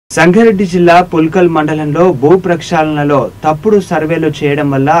సంగారెడ్డి జిల్లా పుల్కల్ మండలంలో భూ ప్రక్షాళనలో తప్పుడు సర్వేలు చేయడం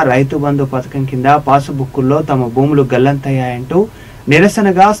వల్ల రైతు బంధు పథకం కింద పాసుబుక్కుల్లో తమ భూములు గల్లంతయ్యాయంటూ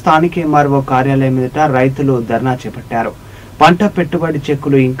నిరసనగా స్థానిక ఎంఆర్ఓ కార్యాలయం ఎదుట రైతులు ధర్నా చేపట్టారు. పంట పెట్టుబడి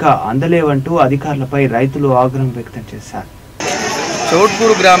చెక్కులు ఇంకా అందలేవంటూ అధికారులపై రైతులు ఆగ్రహం వ్యక్తం చేశారు.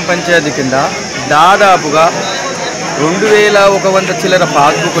 చౌట్పూర్ గ్రామ పంచాయతీ కింద దాదాపుగా 2100 చిల్లర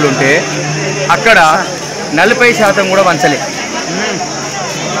పాస్బుక్లుంటే అక్కడ 40% కూడా వంచలే.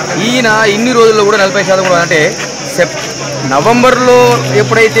 ఈయన ఇన్ని రోజుల్లో కూడా 40% కూడా అంటే నవంబర్లో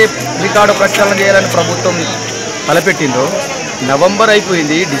ఎప్పుడైతే రికార్డు ప్రక్షాళన చేయాలని ప్రభుత్వం తలపెట్టిందో నవంబర్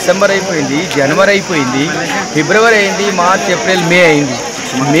అయిపోయింది, డిసెంబర్ అయిపోయింది, జనవరి అయిపోయింది, ఫిబ్రవరి అయింది, మార్చ్, ఏప్రిల్, మే అయింది.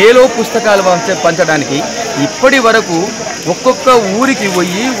 మేలో పుస్తకాలు పంచడానికి ఇప్పటి వరకు ఒక్కొక్క ఊరికి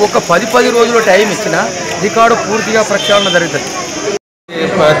పోయి ఒక 10 రోజుల టైం ఇచ్చిన రికార్డు పూర్తిగా ప్రక్షాళన జరుగుతుంది.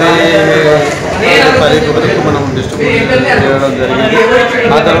 10 వరకు మనం డిస్ట్రిబ్యూట్ చేయడం జరిగింది.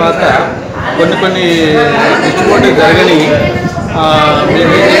 ఆ తర్వాత కొన్ని డిస్ట్రిబ్యూట్ జరగని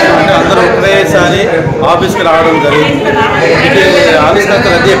మేము ఏం చేసామంటే అందరూ ఒకేసారి ఆఫీస్కి రావడం జరిగింది. ఆఫీస్కి అంతా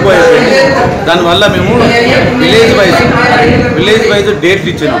రద్దీ ఎక్కువ అయిపోయింది. దానివల్ల మేము విలేజ్ వైజ్ డేట్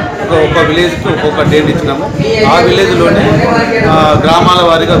ఇచ్చినాము. ఒక్కొక్క విలేజ్కి ఒక్కొక్క డేట్ ఇచ్చినాము. ఆ విలేజ్లోనే గ్రామాల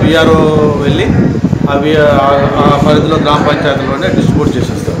వారీగా విఆర్ఓ వెళ్ళి అవి ఆ పరిధిలో గ్రామ పంచాయతీలోనే డిస్ట్రిబ్యూట్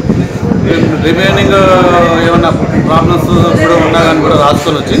చేసేస్తాం. రిమైనింగ్ ఏమన్నా ప్రాబ్లమ్స్ కూడా ఉన్నా కానీ కూడా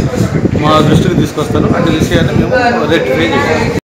రాసుకొని వచ్చి మా దృష్టికి తీసుకొస్తాను. ఆ తెలిసి మేము రెక్టిఫై చేస్తాం.